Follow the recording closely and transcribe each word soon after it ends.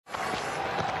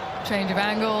Change of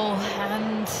angle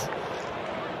and...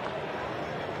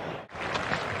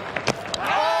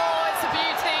 oh, it's a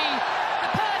beauty.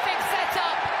 The perfect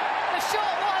setup. The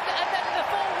short one and then the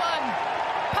full one.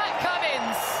 Pat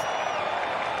Cummins.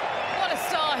 What a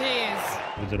star he is.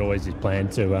 Was it always his plan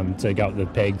to go at the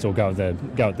pegs or go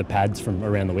at the pads from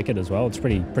around the wicket as well? It's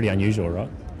pretty unusual, right?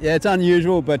 Yeah, it's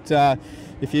unusual, but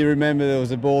if you remember, there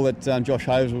was a ball that Josh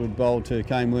Hazlewood bowled to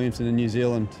Kane Williamson in New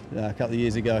Zealand a couple of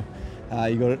years ago.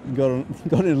 He got in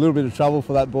a little bit of trouble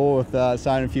for that ball with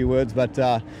saying a few words, but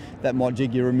that might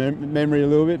jig your memory a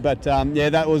little bit. But yeah,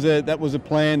 that was a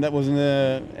plan. That wasn't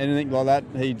anything like that.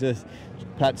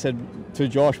 Pat said to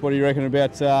Josh, "What do you reckon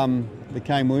about the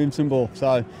Kane Williamson ball?"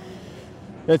 So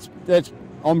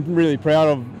I'm really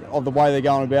proud of the way they're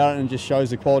going about it, and just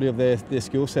shows the quality of their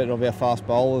skill set of our fast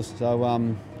bowlers.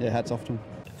 So yeah, hats off to them.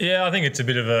 Yeah, I think it's a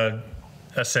bit of a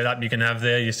setup you can have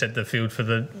there. You set the field for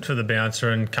the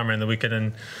bouncer and come around the wicket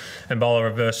and bowl a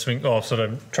reverse swing, or sort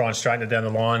of try and straighten it down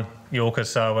the line, Yorker.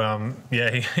 So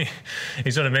yeah,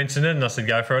 he sort of mentioned it, and I said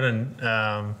go for it,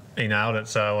 and he nailed it.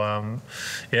 So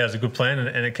yeah, it was a good plan,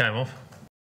 and it came off.